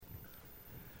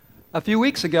A few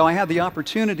weeks ago, I had the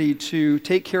opportunity to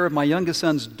take care of my youngest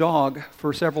son's dog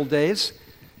for several days.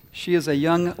 She is a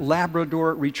young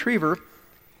Labrador retriever.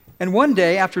 And one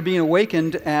day, after being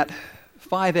awakened at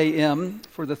 5 a.m.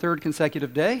 for the third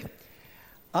consecutive day,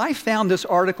 I found this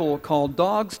article called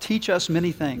Dogs Teach Us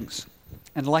Many Things.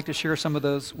 And I'd like to share some of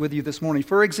those with you this morning.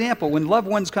 For example, when loved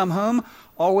ones come home,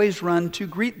 always run to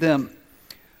greet them.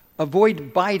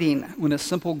 Avoid biting when a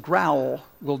simple growl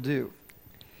will do.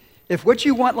 If what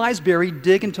you want lies buried,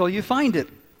 dig until you find it.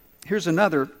 Here's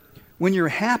another. When you're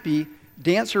happy,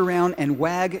 dance around and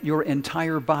wag your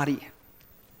entire body.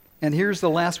 And here's the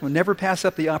last one. Never pass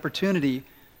up the opportunity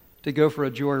to go for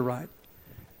a joyride.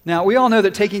 Now, we all know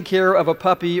that taking care of a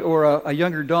puppy or a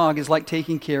younger dog is like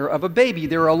taking care of a baby.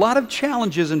 There are a lot of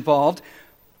challenges involved,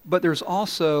 but there's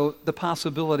also the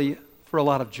possibility for a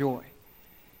lot of joy.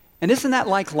 And isn't that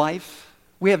like life?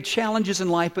 We have challenges in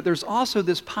life, but there's also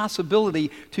this possibility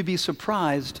to be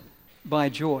surprised by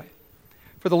joy.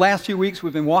 For the last few weeks,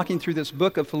 we've been walking through this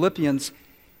book of Philippians,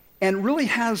 and really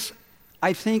has,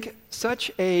 I think,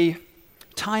 such a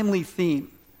timely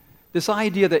theme. This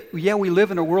idea that, we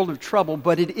live in a world of trouble,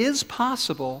 but it is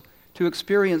possible to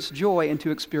experience joy and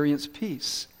to experience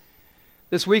peace.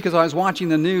 This week, as I was watching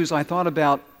the news, I thought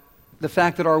about the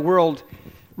fact that our world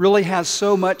really has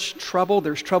so much trouble.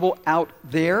 There's trouble out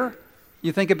there.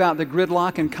 You think about the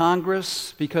gridlock in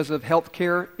Congress because of health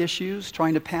care issues,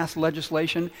 trying to pass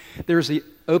legislation. There's the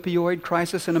opioid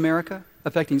crisis in America,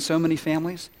 affecting so many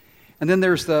families. And then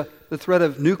there's the threat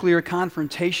of nuclear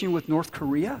confrontation with North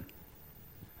Korea.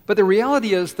 But the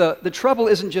reality is the trouble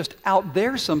isn't just out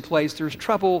there someplace, there's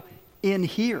trouble in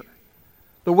here.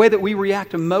 The way that we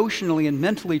react emotionally and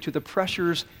mentally to the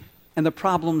pressures and the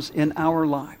problems in our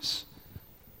lives.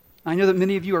 I know that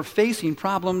many of you are facing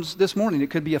problems this morning. It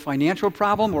could be a financial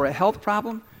problem or a health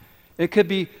problem. It could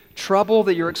be trouble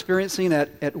that you're experiencing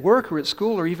at work or at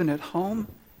school or even at home.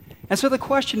 And so the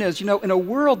question is, in a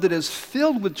world that is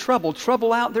filled with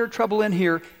trouble out there, trouble in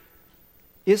here,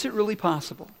 is it really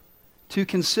possible to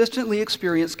consistently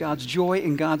experience God's joy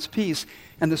and God's peace?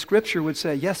 And the scripture would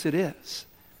say, yes, it is.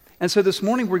 And so this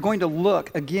morning we're going to look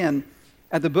again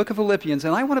at the book of Philippians,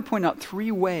 and I want to point out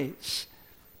three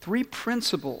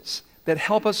principles that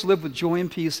help us live with joy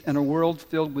and peace in a world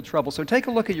filled with trouble. So take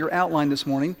a look at your outline this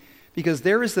morning, because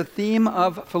there is the theme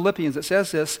of Philippians. It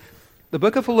says this: the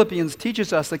book of Philippians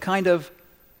teaches us the kind of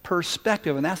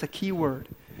perspective, and that's a key word,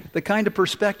 the kind of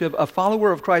perspective a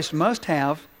follower of Christ must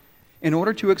have in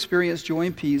order to experience joy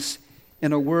and peace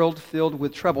in a world filled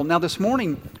with trouble. Now this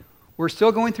morning, we're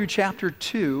still going through chapter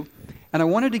 2, and I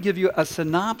wanted to give you a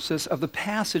synopsis of the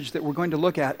passage that we're going to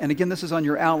look at. And again, this is on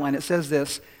your outline. It says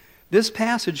this: this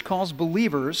passage calls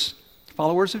believers,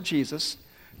 followers of Jesus,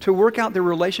 to work out their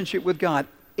relationship with God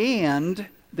and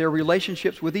their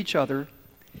relationships with each other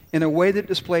in a way that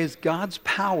displays God's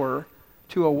power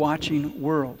to a watching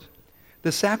world.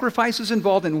 The sacrifices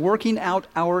involved in working out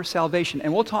our salvation,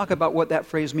 and we'll talk about what that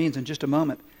phrase means in just a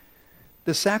moment.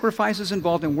 The sacrifices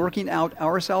involved in working out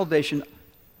our salvation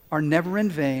are never in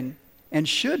vain and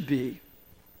should be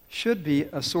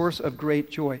a source of great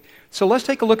joy. So let's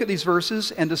take a look at these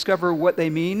verses and discover what they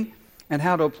mean and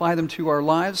how to apply them to our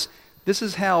lives. This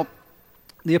is how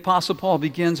the Apostle Paul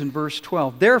begins in verse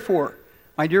 12. Therefore,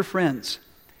 my dear friends,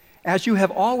 as you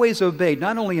have always obeyed,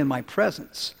 not only in my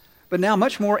presence, but now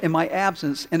much more in my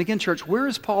absence. And again, church, where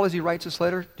is Paul as he writes this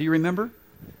letter? Do you remember?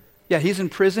 Yeah, he's in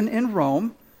prison in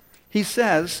Rome. He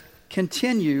says,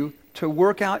 continue to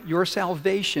work out your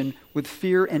salvation with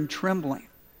fear and trembling.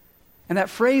 And that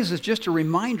phrase is just a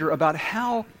reminder about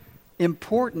how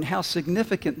important, how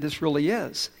significant this really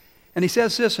is. And he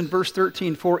says this in verse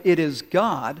 13, for it is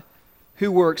God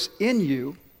who works in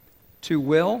you to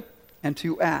will and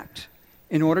to act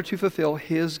in order to fulfill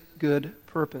his good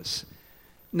purpose.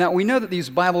 Now, we know that these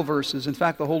Bible verses, in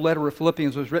fact, the whole letter of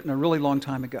Philippians was written a really long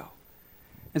time ago.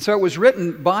 And so it was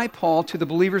written by Paul to the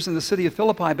believers in the city of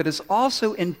Philippi, but it's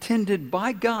also intended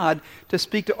by God to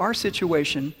speak to our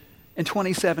situation in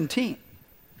 2017.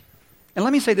 And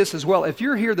let me say this as well. If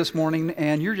you're here this morning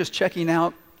and you're just checking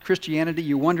out Christianity,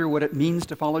 you wonder what it means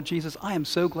to follow Jesus, I am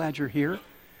so glad you're here,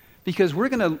 because we're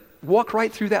going to walk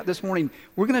right through that this morning.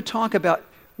 We're going to talk about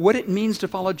what it means to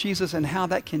follow Jesus and how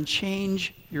that can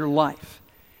change your life.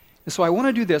 And so I want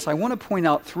to do this. I want to point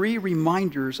out three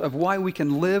reminders of why we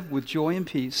can live with joy and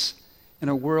peace in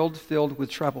a world filled with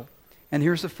trouble. And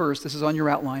here's the first. This is on your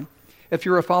outline. If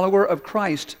you're a follower of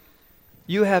Christ,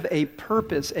 you have a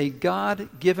purpose, a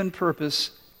God-given purpose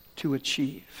to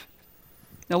achieve.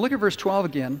 Now look at verse 12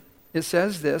 again. It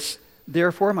says this: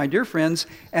 therefore, my dear friends,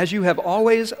 as you have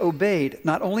always obeyed,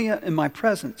 not only in my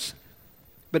presence,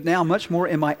 but now much more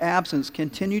in my absence,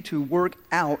 continue to work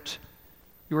out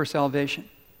your salvation.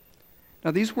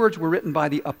 Now, these words were written by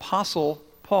the Apostle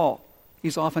Paul.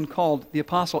 He's often called the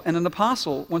apostle. And an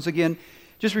apostle, once again,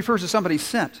 just refers to somebody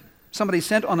sent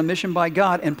on a mission by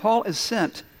God. And Paul is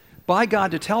sent by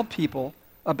God to tell people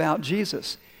about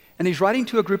Jesus. And he's writing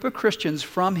to a group of Christians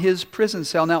from his prison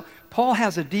cell. Now, Paul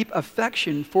has a deep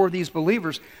affection for these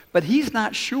believers, but he's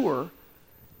not sure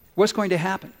what's going to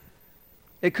happen.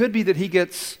 It could be that he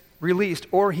gets released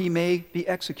or he may be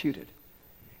executed.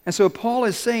 And so Paul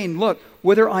is saying, look,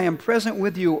 whether I am present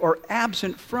with you or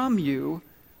absent from you,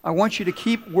 I want you to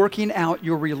keep working out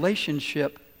your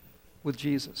relationship with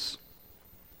Jesus.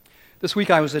 This week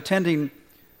I was attending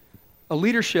a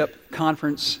leadership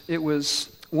conference. It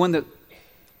was one that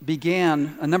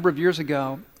began a number of years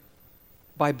ago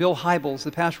by Bill Hybels,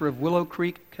 the pastor of Willow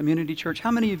Creek Community Church.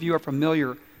 How many of you are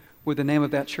familiar with the name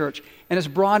of that church? And it's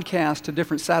broadcast to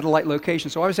different satellite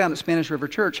locations. So I was down at Spanish River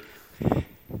Church,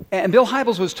 and Bill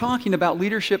Hybels was talking about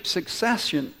leadership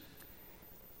succession.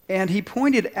 And he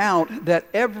pointed out that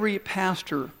every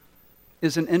pastor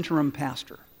is an interim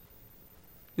pastor.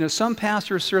 You know, some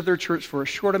pastors serve their church for a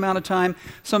short amount of time.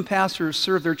 Some pastors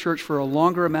serve their church for a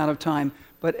longer amount of time.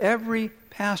 But every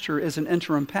pastor is an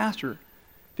interim pastor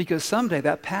because someday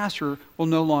that pastor will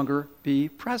no longer be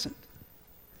present.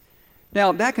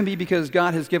 Now, that can be because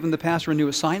God has given the pastor a new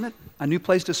assignment, a new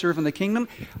place to serve in the kingdom.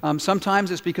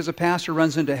 Sometimes it's because a pastor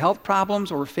runs into health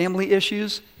problems or family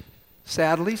issues.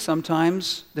 Sadly,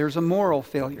 sometimes there's a moral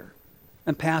failure,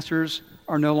 and pastors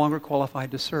are no longer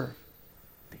qualified to serve.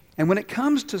 And when it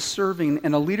comes to serving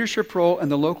in a leadership role in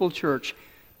the local church,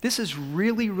 this is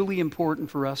really, really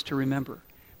important for us to remember,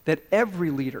 that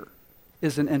every leader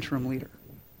is an interim leader.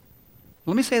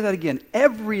 Let me say that again.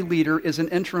 Every leader is an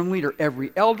interim leader.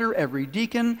 Every elder, every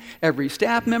deacon, every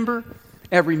staff member,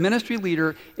 every ministry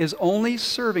leader is only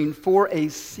serving for a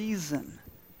season.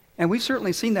 And we've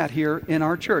certainly seen that here in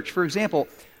our church. For example,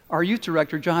 our youth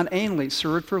director, John Ainley,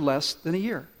 served for less than a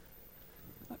year.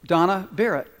 Donna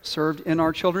Barrett served in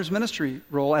our children's ministry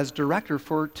role as director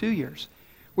for 2 years.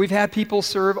 We've had people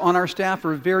serve on our staff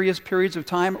for various periods of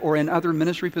time or in other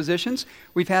ministry positions.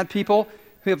 We've had people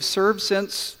who have served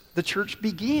since the church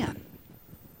began.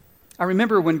 I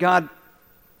remember when God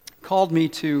called me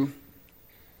to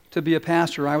be a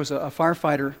pastor. I was a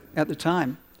firefighter at the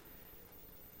time.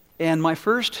 And my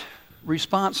first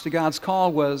response to God's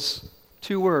call was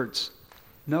 2 words: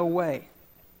 no way.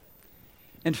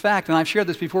 In fact, and I've shared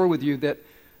this before with you, that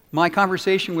my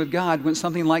conversation with God went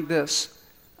something like this: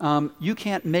 you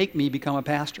can't make me become a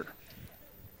pastor.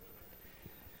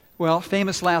 Well,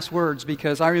 famous last words,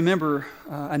 because I remember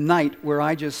a night where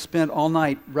I just spent all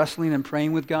night wrestling and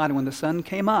praying with God, and when the sun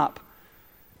came up,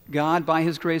 God, by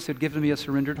His grace, had given me a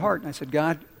surrendered heart. And I said,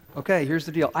 God, okay, here's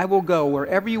the deal. I will go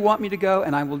wherever you want me to go,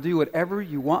 and I will do whatever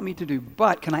you want me to do.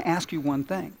 But can I ask you one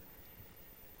thing?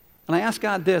 And I asked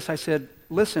God this. I said,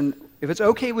 listen, if it's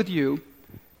okay with you,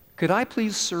 could I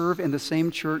please serve in the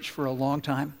same church for a long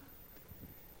time?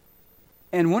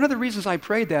 And one of the reasons I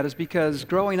prayed that is because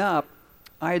growing up,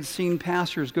 I had seen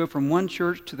pastors go from one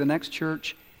church to the next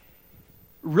church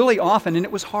really often, and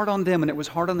it was hard on them, and it was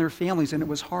hard on their families, and it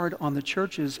was hard on the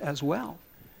churches as well.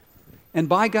 And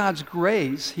by God's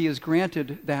grace, He has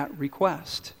granted that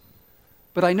request.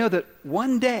 But I know that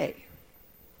one day,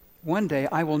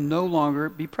 I will no longer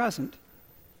be present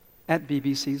at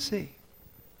BBCC.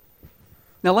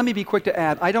 Now, let me be quick to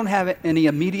add, I don't have any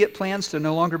immediate plans to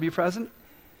no longer be present.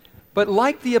 But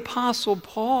like the Apostle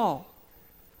Paul,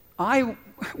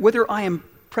 whether I am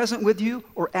present with you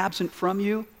or absent from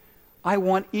you, I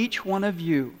want each one of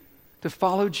you to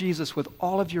follow Jesus with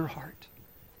all of your heart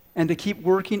and to keep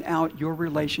working out your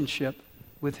relationship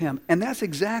with Him. And that's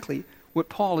exactly what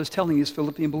Paul is telling these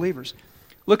Philippian believers.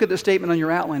 Look at the statement on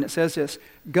your outline. It says this: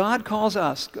 God calls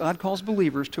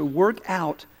believers to work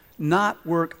out, not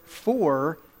work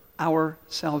for, our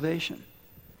salvation.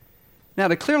 Now,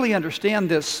 to clearly understand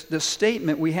this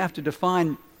statement, we have to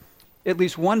define at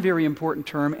least one very important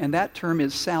term, and that term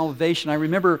is salvation. I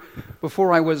remember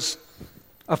before I was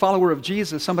a follower of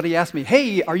Jesus, somebody asked me,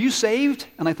 hey, are you saved?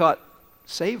 And I thought,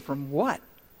 saved from what?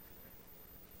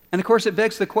 And of course, it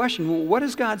begs the question, well, what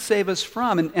does God save us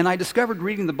from? And I discovered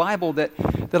reading the Bible that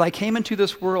I came into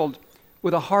this world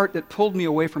with a heart that pulled me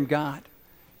away from God,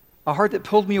 a heart that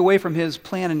pulled me away from His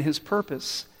plan and His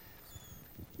purpose.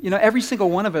 You know, every single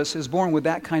one of us is born with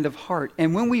that kind of heart.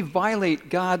 And when we violate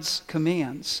God's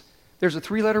commands, there's a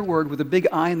 3-letter word with a big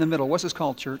I in the middle. What's this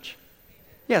called, church?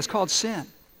 Yeah, it's called sin.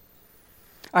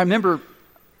 I remember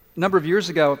a number of years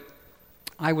ago,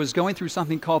 I was going through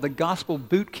something called the Gospel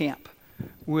Boot Camp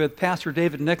with Pastor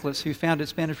David Nicholas, who founded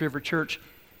Spanish River Church.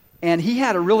 And he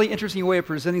had a really interesting way of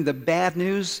presenting the bad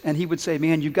news. And he would say,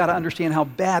 man, you've got to understand how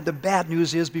bad the bad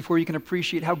news is before you can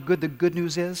appreciate how good the good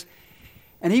news is.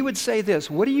 And he would say this,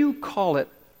 what do you call it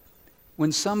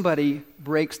when somebody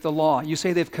breaks the law? You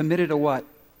say they've committed a what?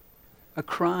 A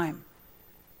crime.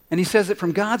 And he says that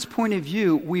from God's point of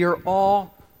view, we are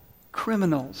all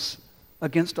criminals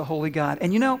against a holy God.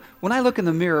 And you know, when I look in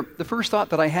the mirror, the first thought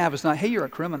that I have is not, hey, you're a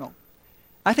criminal.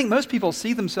 I think most people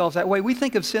see themselves that way. We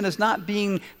think of sin as not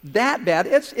being that bad.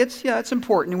 It's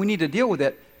important and we need to deal with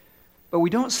it. But we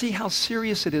don't see how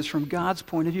serious it is from God's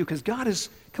point of view, because God is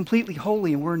completely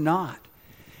holy and we're not.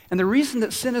 And the reason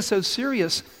that sin is so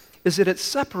serious is that it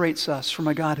separates us from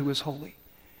a God who is holy.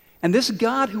 And this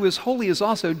God who is holy is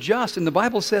also just. And the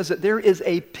Bible says that there is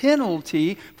a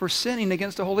penalty for sinning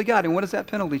against a holy God. And what is that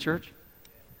penalty, church?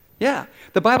 Yeah.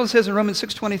 The Bible says in Romans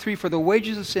 6:23, for the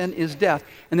wages of sin is death.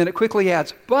 And then it quickly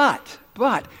adds, but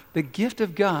the gift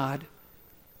of God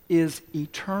is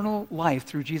eternal life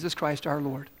through Jesus Christ our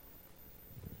Lord.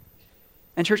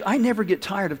 And church, I never get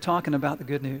tired of talking about the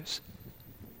good news,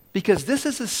 because this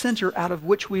is the center out of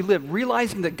which we live,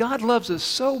 realizing that God loves us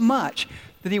so much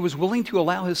that he was willing to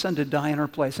allow his son to die in our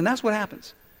place. And that's what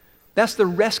happens. That's the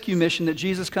rescue mission that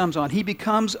Jesus comes on. He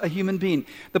becomes a human being.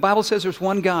 The Bible says there's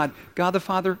one God, God the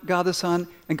Father, God the Son,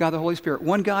 and God the Holy Spirit.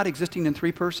 One God existing in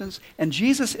three persons. And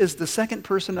Jesus is the second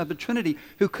person of the Trinity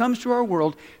who comes to our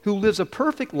world, who lives a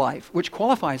perfect life, which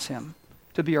qualifies him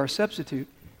to be our substitute,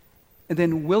 and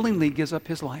then willingly gives up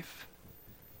his life.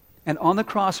 And on the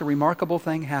cross, a remarkable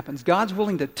thing happens. God's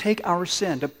willing to take our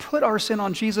sin, to put our sin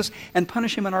on Jesus and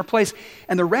punish him in our place.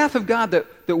 And the wrath of God that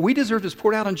we deserved is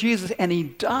poured out on Jesus, and he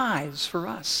dies for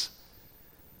us.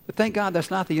 But thank God that's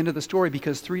not the end of the story,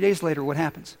 because 3 days later, what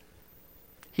happens?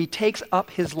 He takes up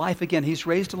his life again. He's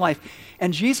raised to life.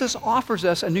 And Jesus offers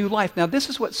us a new life. Now, this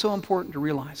is what's so important to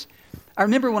realize. I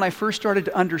remember when I first started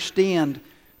to understand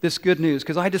this good news,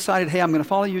 because I decided, hey, I'm going to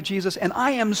follow you, Jesus, and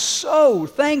I am so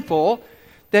thankful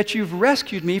that you've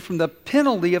rescued me from the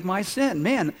penalty of my sin.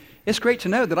 Man, it's great to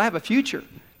know that I have a future,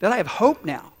 that I have hope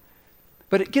now.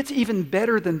 But it gets even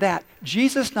better than that.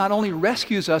 Jesus not only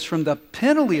rescues us from the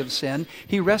penalty of sin,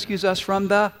 he rescues us from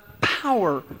the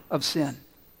power of sin.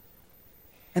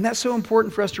 And that's so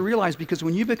important for us to realize, because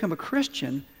when you become a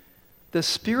Christian, the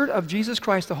Spirit of Jesus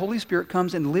Christ, the Holy Spirit,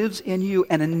 comes and lives in you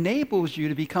and enables you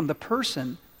to become the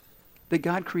person that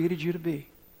God created you to be.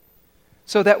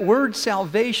 So that word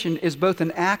salvation is both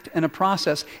an act and a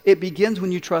process. It begins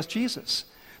when you trust Jesus.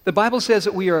 The Bible says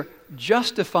that we are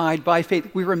justified by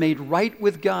faith. We were made right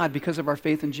with God because of our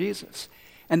faith in Jesus.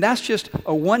 And that's just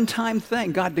a one-time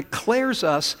thing. God declares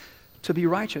us to be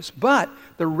righteous. But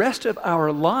the rest of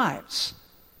our lives,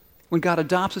 when God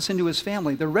adopts us into his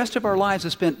family, the rest of our lives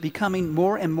is spent becoming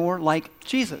more and more like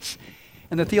Jesus.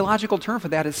 And the theological term for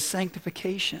that is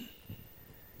sanctification.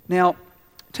 Now,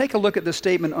 take a look at the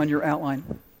statement on your outline.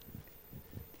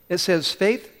 It says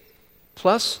faith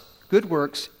plus good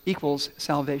works equals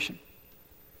salvation.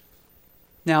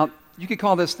 Now, you could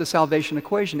call this the salvation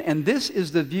equation, and this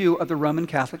is the view of the Roman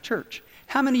Catholic Church.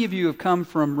 How many of you have come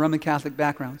from Roman Catholic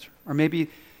backgrounds? Or maybe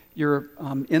you're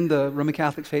in the Roman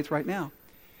Catholic faith right now.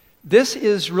 This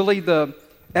is really the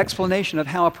explanation of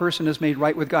how a person is made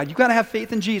right with God. You've got to have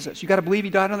faith in Jesus. You've got to believe he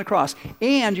died on the cross.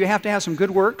 And you have to have some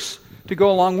good works to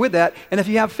go along with that. And if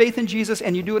you have faith in Jesus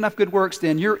and you do enough good works,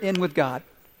 then you're in with God.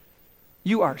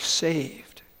 You are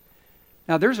saved.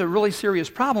 Now, there's a really serious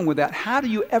problem with that. How do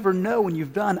you ever know when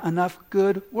you've done enough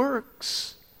good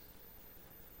works?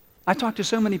 I talked to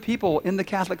so many people in the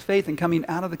Catholic faith and coming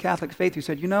out of the Catholic faith who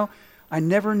said, you know, I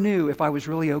never knew if I was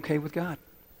really okay with God.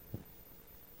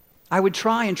 I would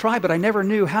try and try, but I never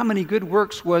knew how many good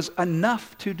works was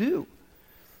enough to do.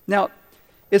 Now,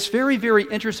 it's very, very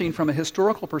interesting from a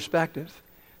historical perspective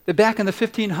that back in the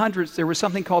 1500s, there was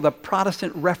something called the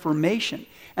Protestant Reformation.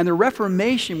 And the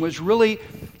Reformation was really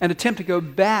an attempt to go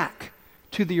back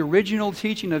to the original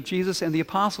teaching of Jesus and the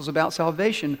apostles about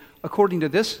salvation, according to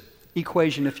this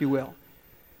equation, if you will.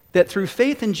 That through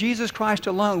faith in Jesus Christ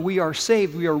alone, we are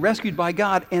saved, we are rescued by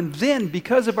God, and then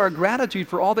because of our gratitude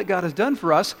for all that God has done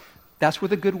for us, that's where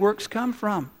the good works come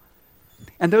from.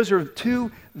 And those are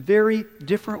two very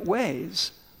different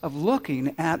ways of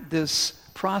looking at this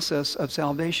process of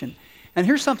salvation. And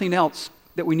here's something else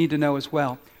that we need to know as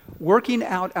well. Working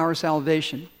out our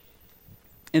salvation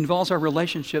involves our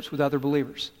relationships with other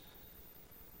believers.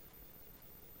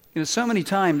 You know, so many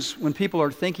times when people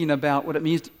are thinking about what it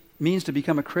means to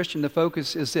become a Christian, the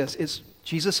focus is this: it's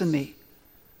Jesus and me.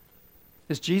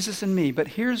 It's Jesus and me. But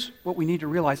here's what we need to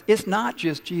realize. It's not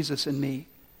just Jesus and me.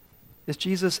 It's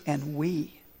Jesus and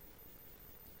we.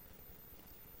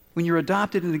 When you're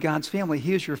adopted into God's family,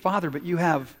 he is your father, but you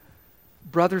have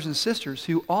brothers and sisters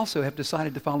who also have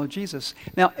decided to follow Jesus.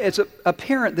 Now, it's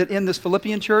apparent that in this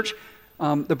Philippian church,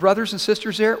 the brothers and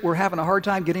sisters there were having a hard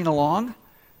time getting along,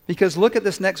 because look at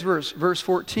this next verse, verse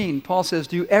 14. Paul says,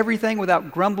 do everything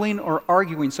without grumbling or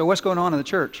arguing. So what's going on in the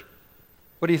church?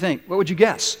 What do you think? What would you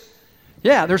guess?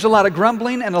 Yeah, there's a lot of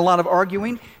grumbling and a lot of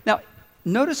arguing. Now,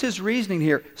 notice his reasoning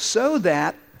here. So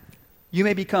that you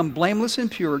may become blameless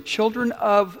and pure, children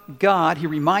of God. He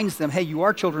reminds them, hey, you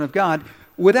are children of God,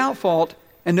 without fault.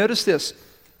 And notice this,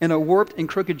 in a warped and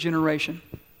crooked generation.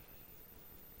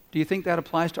 Do you think that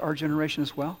applies to our generation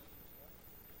as well?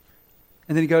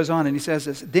 And then he goes on and he says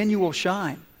this, then you will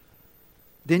shine.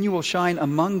 Then you will shine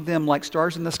among them like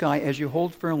stars in the sky as you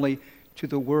hold firmly to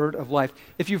the word of life.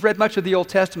 If you've read much of the Old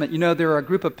Testament, you know there are a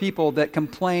group of people that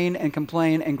complain and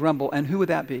complain and grumble. And who would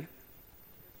that be?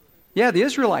 Yeah, the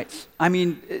Israelites. I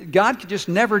mean, God could just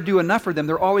never do enough for them.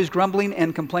 They're always grumbling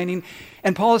and complaining.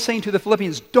 And Paul is saying to the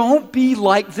Philippians, don't be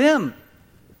like them.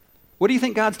 What do you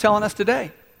think God's telling us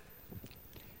today?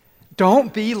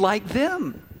 Don't be like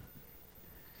them.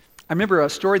 I remember a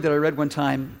story that I read one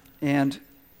time, and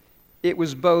it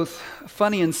was both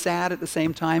funny and sad at the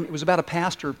same time. It was about a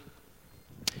pastor,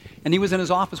 and he was in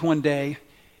his office one day,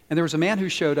 and there was a man who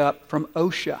showed up from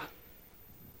OSHA.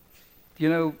 Do you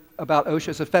know about OSHA?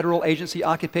 It's a federal agency,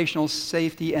 Occupational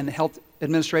Safety and Health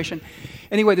Administration.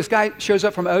 Anyway, this guy shows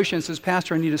up from OSHA and says,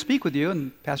 Pastor, I need to speak with you.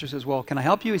 And the pastor says, well, can I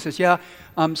help you? He says, yeah,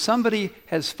 somebody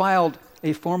has filed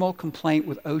a formal complaint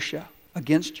with OSHA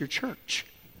against your church.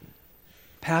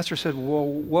 Pastor said, well,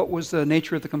 what was the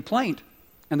nature of the complaint?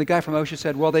 And the guy from OSHA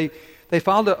said, well, they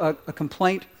filed a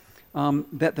complaint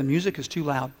that the music is too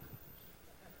loud.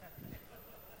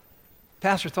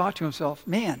 Pastor thought to himself,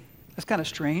 man, that's kind of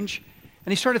strange.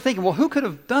 And he started thinking, well, who could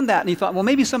have done that? And he thought, well,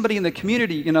 maybe somebody in the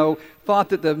community, thought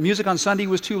that the music on Sunday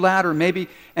was too loud, or maybe,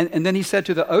 and then he said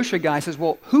to the OSHA guy, says,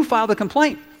 well, who filed the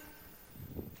complaint?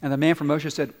 And the man from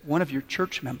OSHA said, one of your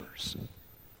church members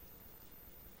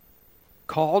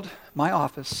called my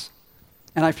office,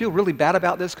 and I feel really bad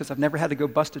about this because I've never had to go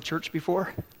bust a church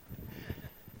before.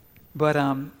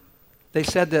 But they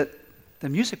said that the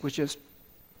music was just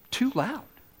too loud.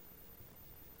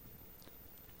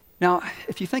 Now,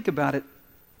 if you think about it,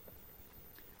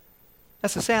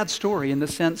 that's a sad story in the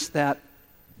sense that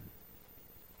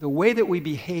the way that we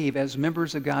behave as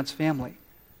members of God's family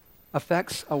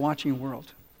affects a watching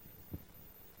world.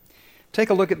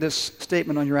 Take a look at this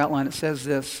statement on your outline. It says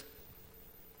this,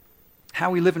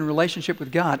 how we live in relationship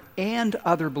with God and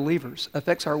other believers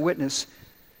affects our witness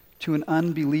to an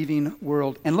unbelieving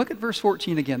world. And look at verse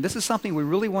 14 again. This is something we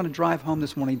really want to drive home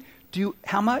this morning. Do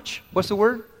how much? What's the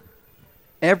word?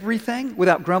 Everything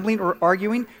without grumbling or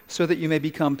arguing, so that you may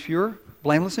become pure,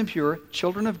 blameless and pure,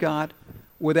 children of God,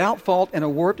 without fault in a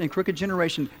warped and crooked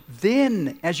generation.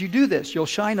 Then, as you do this, you'll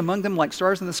shine among them like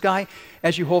stars in the sky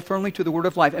as you hold firmly to the word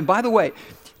of life. And by the way,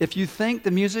 if you think the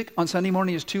music on Sunday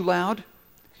morning is too loud,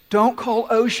 don't call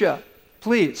OSHA,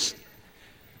 please.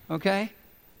 Okay?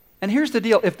 And here's the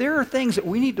deal. If there are things that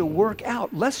we need to work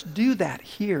out, let's do that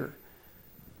here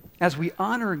as we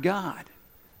honor God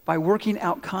by working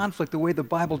out conflict the way the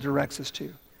Bible directs us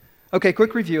to. Okay,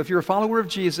 quick review. If you're a follower of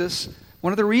Jesus,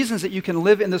 one of the reasons that you can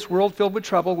live in this world filled with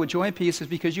trouble, with joy and peace, is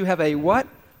because you have a what?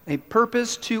 A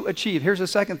purpose to achieve. Here's the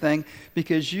second thing.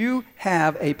 Because you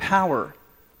have a power.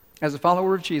 As a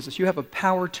follower of Jesus, you have a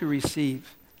power to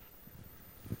receive.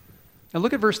 Now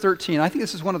look at verse 13. I think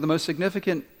this is one of the most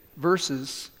significant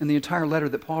verses in the entire letter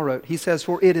that Paul wrote. He says,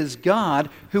 for it is God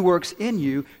who works in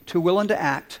you to will and to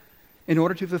act in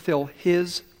order to fulfill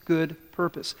his good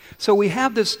purpose. So we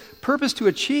have this purpose to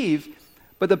achieve,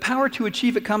 but the power to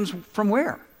achieve it comes from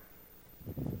where?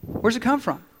 Where does it come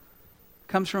from? It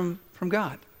comes from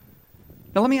God.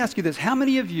 Now let me ask you this. How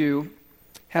many of you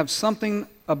have something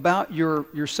about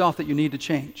yourself that you need to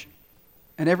change?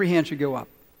 And every hand should go up.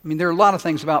 I mean, there are a lot of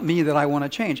things about me that I want to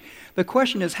change. The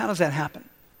question is, how does that happen?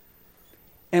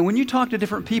 And when you talk to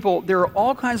different people, there are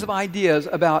all kinds of ideas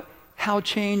about how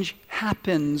change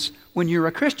happens when you're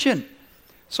a Christian.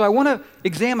 So I want to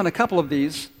examine a couple of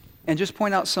these and just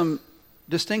point out some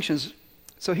distinctions.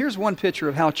 So here's one picture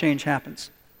of how change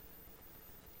happens.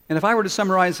 And if I were to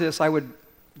summarize this, I would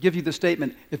give you the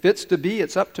statement, if it's to be,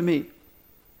 it's up to me.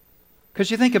 Because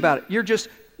you think about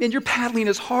it, you're paddling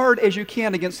as hard as you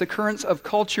can against the currents of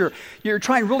culture. You're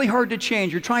trying really hard to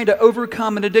change. You're trying to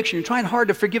overcome an addiction. You're trying hard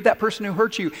to forgive that person who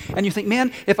hurt you. And you think,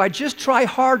 man, if I just try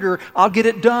harder, I'll get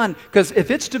it done. Because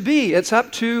if it's to be, it's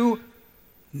up to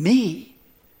me.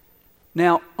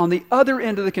 Now, on the other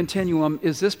end of the continuum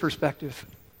is this perspective.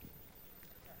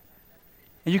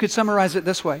 And you could summarize it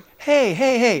this way.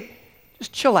 Hey,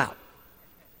 just chill out.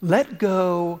 Let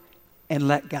go and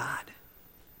let God.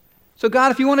 So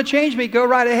God, if you want to change me, go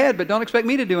right ahead, but don't expect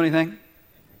me to do anything.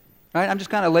 Right? I'm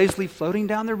just kind of lazily floating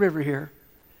down the river here.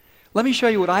 Let me show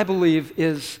you what I believe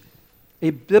is a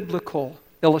biblical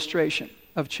illustration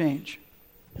of change.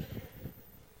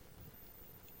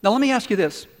 Now let me ask you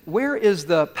this. Where is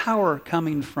the power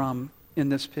coming from in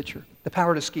this picture? The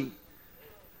power to ski.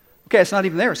 Okay, it's not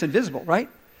even there. It's invisible, right?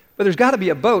 But there's got to be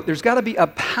a boat. There's got to be a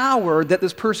power that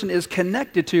this person is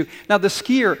connected to. Now the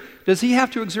skier, does he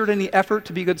have to exert any effort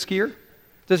to be a good skier?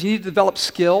 Does he need to develop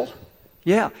skill?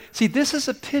 Yeah. See, this is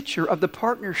a picture of the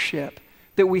partnership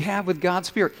that we have with God's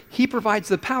Spirit. He provides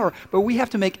the power, but we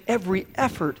have to make every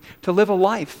effort to live a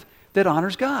life that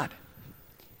honors God.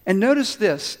 And notice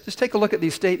this. Just take a look at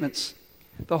these statements.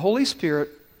 The Holy Spirit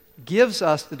gives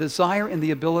us the desire and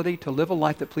the ability to live a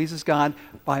life that pleases God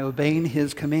by obeying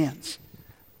His commands.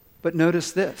 But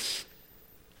notice this.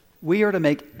 We are to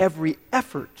make every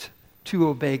effort to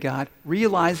obey God,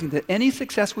 realizing that any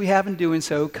success we have in doing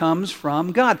so comes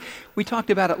from God. We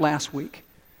talked about it last week.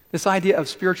 This idea of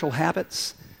spiritual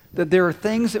habits, that there are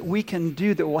things that we can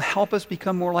do that will help us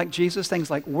become more like Jesus, things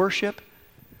like worship,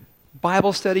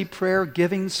 Bible study, prayer,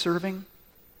 giving, serving.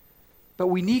 But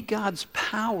we need God's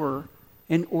power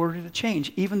in order to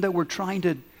change, even though we're trying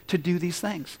to do these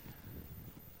things.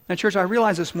 Now, church, I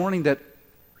realize this morning that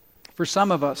for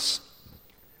some of us,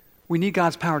 we need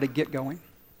God's power to get going.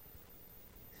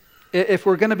 If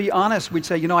we're going to be honest, we'd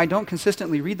say, I don't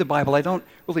consistently read the Bible. I don't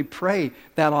really pray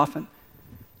that often.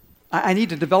 I need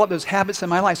to develop those habits in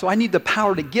my life, so I need the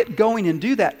power to get going and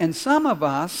do that. And some of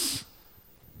us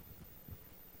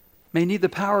may need the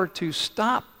power to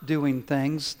stop doing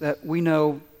things that we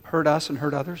know hurt us and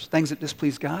hurt others, things that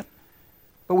displease God.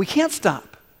 But we can't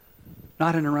stop,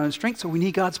 not in our own strength, so we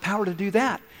need God's power to do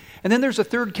that. And then there's a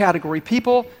third category,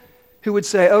 people who would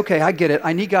say, okay, I get it,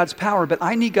 I need God's power, but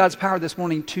I need God's power this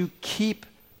morning to keep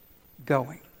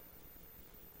going.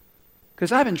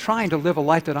 Because I've been trying to live a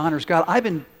life that honors God. I've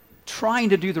been trying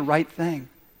to do the right thing,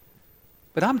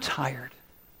 but I'm tired.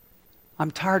 I'm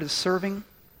tired of serving.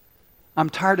 I'm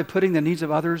tired of putting the needs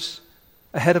of others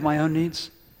ahead of my own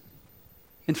needs.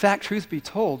 In fact, truth be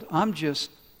told, I'm just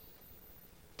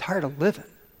tired of living.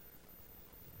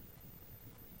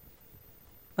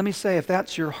 Let me say, if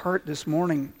that's your heart this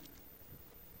morning,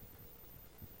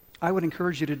 I would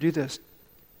encourage you to do this,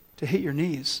 to hit your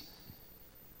knees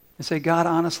and say, God,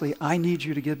 honestly, I need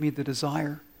you to give me the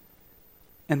desire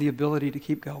and the ability to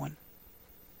keep going.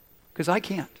 Because I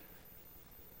can't.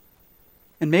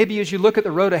 And maybe as you look at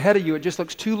the road ahead of you, it just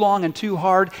looks too long and too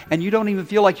hard, and you don't even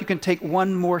feel like you can take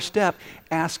one more step.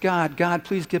 Ask God, God,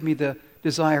 please give me the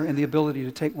desire and the ability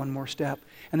to take one more step.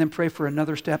 And then pray for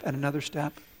another step and another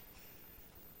step.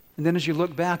 And then as you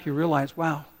look back, you realize,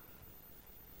 wow,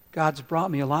 God's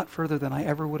brought me a lot further than I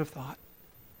ever would have thought.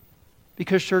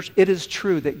 Because, church, it is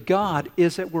true that God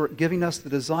is at work giving us the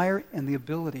desire and the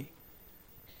ability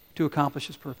to accomplish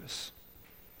His purpose.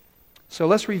 So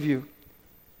let's review.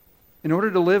 In order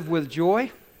to live with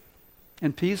joy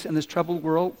and peace in this troubled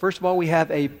world, first of all, we have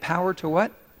a power to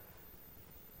what?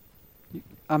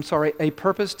 A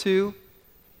purpose to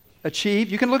achieve.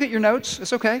 You can look at your notes.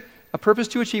 It's okay. A purpose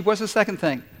to achieve. What's the second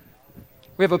thing?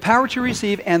 We have a power to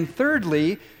receive. And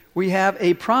thirdly, we have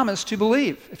a promise to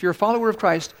believe. If you're a follower of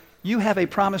Christ, you have a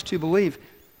promise to believe.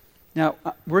 Now,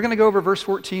 we're going to go over verse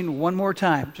 14 one more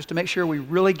time, just to make sure we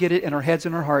really get it in our heads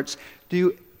and our hearts.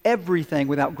 Do everything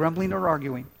without grumbling or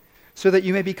arguing, so that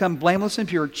you may become blameless and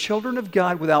pure, children of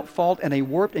God without fault in a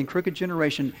warped and crooked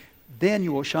generation. Then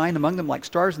you will shine among them like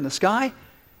stars in the sky,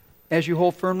 as you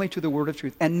hold firmly to the word of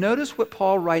truth. And notice what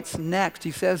Paul writes next.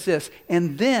 He says this,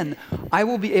 and then I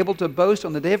will be able to boast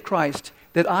on the day of Christ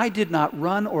that I did not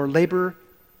run or labor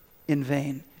in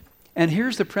vain. And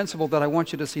here's the principle that I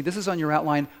want you to see. This is on your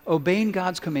outline. Obeying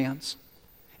God's commands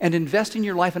and investing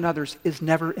your life in others is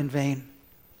never in vain.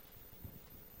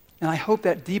 And I hope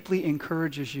that deeply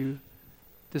encourages you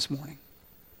this morning.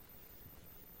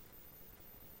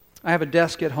 I have a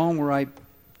desk at home where I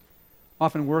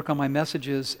often work on my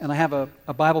messages, and I have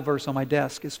a Bible verse on my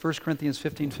desk. It's 1 Corinthians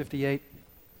 15:58.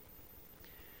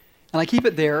 And I keep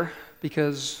it there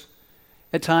because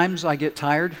at times I get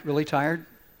tired, really tired.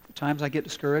 At times I get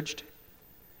discouraged.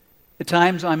 At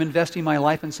times I'm investing my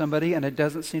life in somebody and it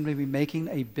doesn't seem to be making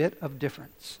a bit of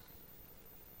difference.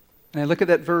 And I look at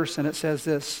that verse and it says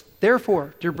this,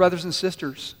 therefore, dear brothers and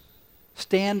sisters,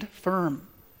 stand firm.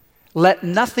 Let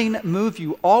nothing move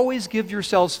you. Always give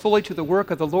yourselves fully to the work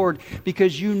of the Lord,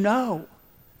 because you know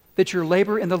that your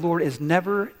labor in the Lord is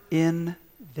never in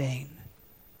vain.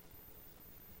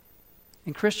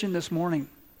 And Christian, this morning,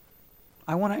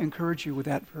 I want to encourage you with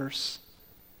that verse.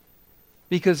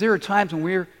 Because there are times when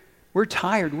we're We're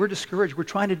tired. We're discouraged. We're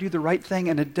trying to do the right thing,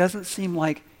 and it doesn't seem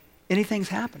like anything's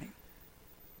happening.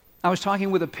 I was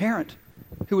talking with a parent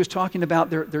who was talking about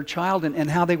their child and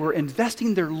how they were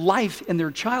investing their life in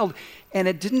their child, and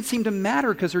it didn't seem to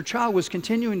matter because their child was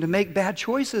continuing to make bad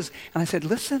choices. And I said,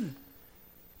 listen,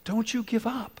 don't you give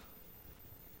up.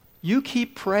 You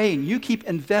keep praying. You keep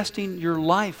investing your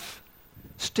life.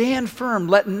 Stand firm.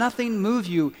 Let nothing move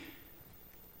you,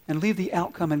 and leave the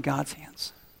outcome in God's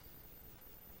hands.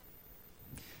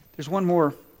 There's one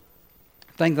more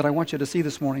thing that I want you to see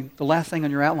this morning. The last thing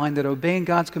on your outline, that obeying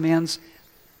God's commands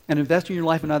and investing your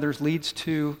life in others leads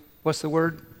to, what's the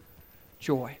word?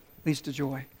 Joy. Leads to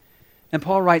joy. And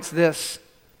Paul writes this.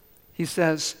 He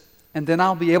says, and then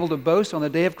I'll be able to boast on the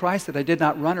day of Christ that I did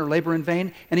not run or labor in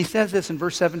vain. And he says this in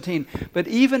verse 17, but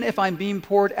even if I'm being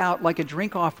poured out like a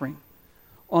drink offering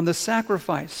on the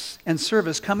sacrifice and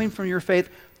service coming from your faith,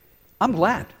 I'm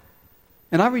glad.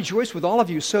 And I rejoice with all of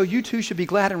you, so you too should be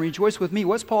glad and rejoice with me.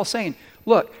 What's Paul saying?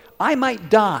 Look, I might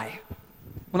die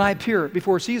when I appear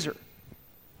before Caesar,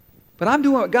 but I'm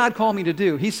doing what God called me to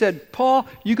do. He said, Paul,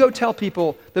 you go tell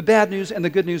people the bad news and the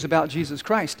good news about Jesus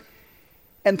Christ.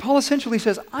 And Paul essentially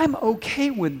says, I'm okay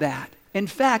with that. In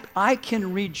fact, I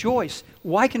can rejoice.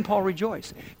 Why can Paul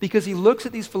rejoice? Because he looks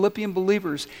at these Philippian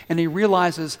believers and he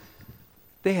realizes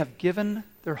they have given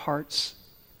their hearts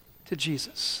to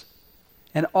Jesus.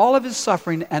 And all of his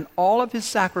suffering and all of his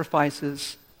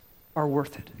sacrifices are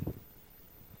worth it.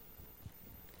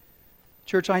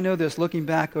 Church, I know this looking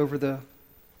back over the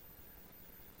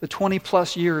 20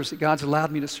 plus years that God's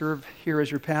allowed me to serve here as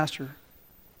your pastor.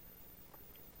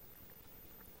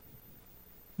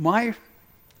 My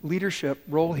leadership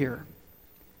role here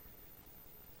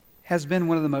has been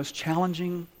one of the most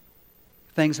challenging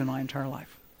things in my entire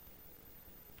life.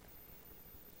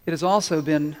 It has also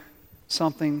been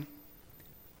something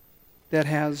that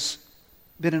has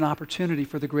been an opportunity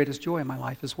for the greatest joy in my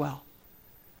life as well.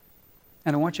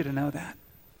 And I want you to know that.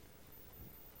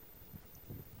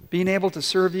 Being able to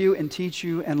serve you and teach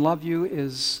you and love you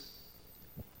is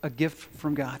a gift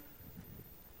from God.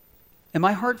 And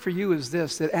my heart for you is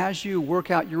this, that as you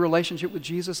work out your relationship with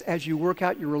Jesus, as you work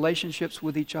out your relationships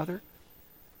with each other,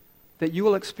 that you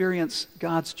will experience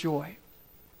God's joy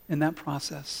in that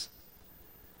process.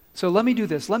 So let me do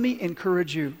this. Let me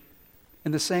encourage you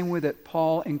in the same way that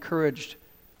Paul encouraged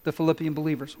the Philippian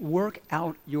believers. Work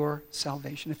out your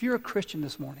salvation. If you're a Christian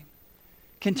this morning,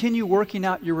 continue working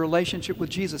out your relationship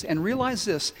with Jesus. And realize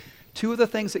this, two of the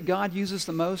things that God uses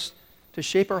the most to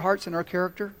shape our hearts and our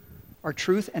character are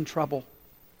truth and trouble.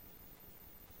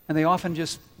 And they often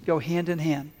just go hand in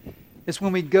hand. It's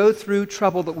when we go through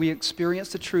trouble that we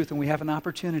experience the truth and we have an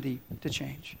opportunity to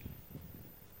change.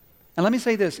 And let me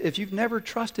say this, if you've never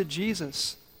trusted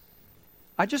Jesus,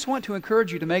 I just want to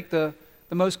encourage you to make the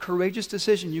most courageous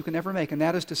decision you can ever make, and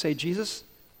that is to say, Jesus,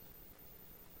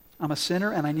 I'm a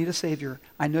sinner and I need a Savior.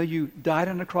 I know you died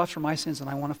on the cross for my sins and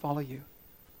I want to follow you.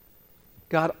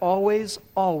 God always,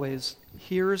 always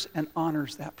hears and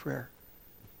honors that prayer.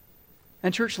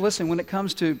 And church, listen, when it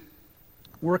comes to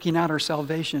working out our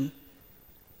salvation,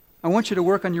 I want you to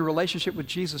work on your relationship with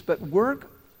Jesus, but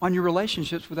work on your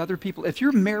relationships with other people. If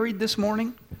you're married this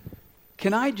morning,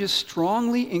 can I just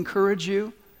strongly encourage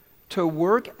you to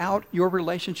work out your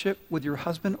relationship with your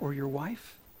husband or your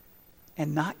wife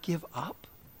and not give up?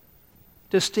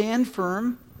 To stand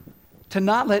firm, to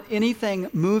not let anything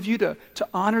move you, to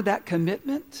honor that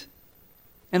commitment.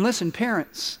 And listen,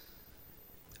 parents,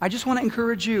 I just want to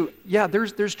encourage you, yeah,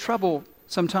 there's trouble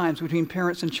sometimes between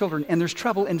parents and children, and there's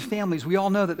trouble in families. We all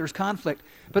know that there's conflict.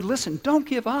 But listen, don't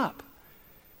give up.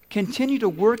 Continue to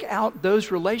work out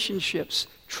those relationships,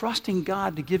 trusting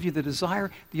God to give you the desire,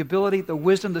 the ability, the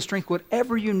wisdom, the strength,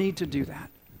 whatever you need to do that.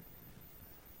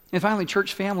 And finally,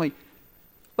 church family,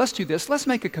 let's do this. Let's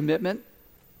make a commitment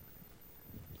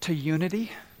to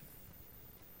unity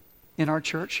in our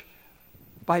church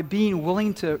by being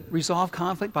willing to resolve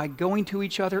conflict, by going to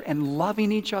each other and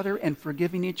loving each other and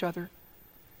forgiving each other.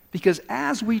 Because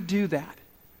as we do that,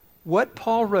 what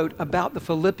Paul wrote about the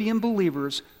Philippian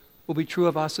believers will be true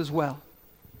of us as well.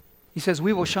 He says,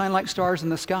 we will shine like stars in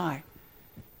the sky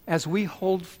as we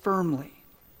hold firmly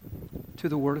to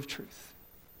the word of truth.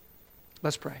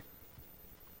 Let's pray.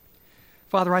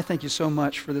 Father, I thank you so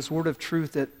much for this word of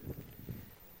truth that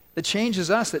changes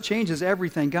us, that changes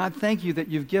everything. God, thank you that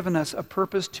you've given us a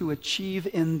purpose to achieve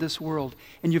in this world.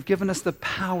 And you've given us the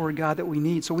power, God, that we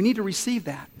need. So we need to receive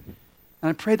that. And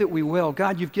I pray that we will.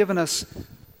 God, you've given us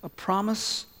a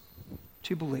promise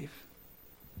to believe.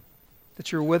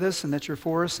 That you're with us and that you're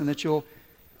for us and that you'll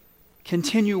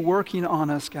continue working on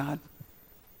us, God.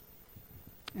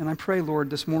 And I pray, Lord,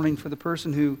 this morning for the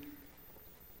person who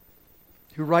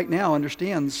who right now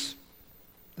understands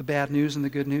the bad news and the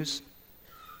good news.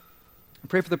 I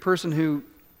pray for the person who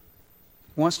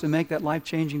wants to make that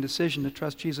life-changing decision to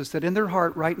trust Jesus, that in their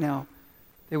heart right now,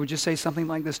 they would just say something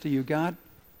like this to you: God,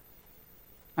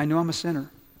 I know I'm a sinner,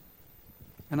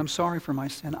 and I'm sorry for my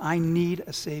sin. I need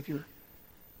a Savior.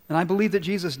 And I believe that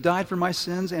Jesus died for my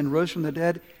sins and rose from the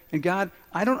dead. And God,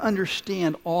 I don't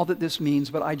understand all that this means,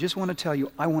 but I just want to tell you,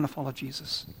 I want to follow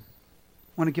Jesus. I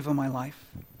want to give him my life.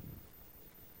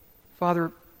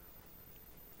 Father,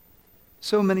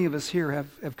 so many of us here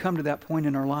have come to that point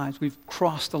in our lives. We've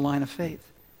crossed the line of faith.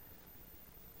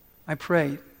 I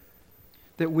pray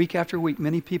that week after week,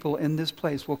 many people in this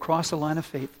place will cross the line of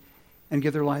faith and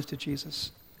give their lives to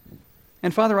Jesus.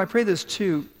 And Father, I pray this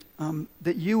too,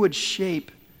 that you would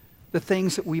shape the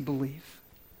things that we believe.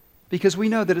 Because we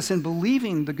know that it's in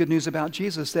believing the good news about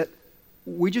Jesus that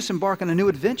we just embark on a new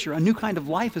adventure. A new kind of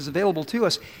life is available to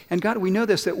us. And God, we know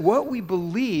this, that what we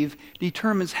believe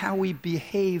determines how we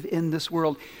behave in this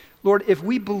world. Lord, if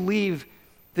we believe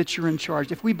that you're in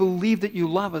charge, if we believe that you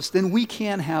love us, then we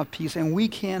can have peace and we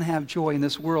can have joy in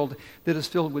this world that is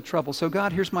filled with trouble. So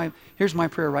God, here's my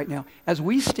prayer right now. As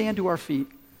we stand to our feet,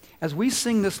 as we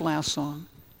sing this last song,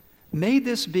 may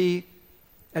this be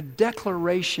a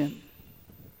declaration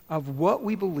of what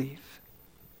we believe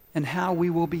and how we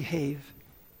will behave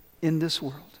in this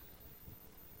world.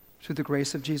 Through the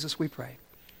grace of Jesus we pray.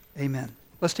 Amen.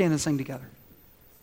 Let's stand and sing together.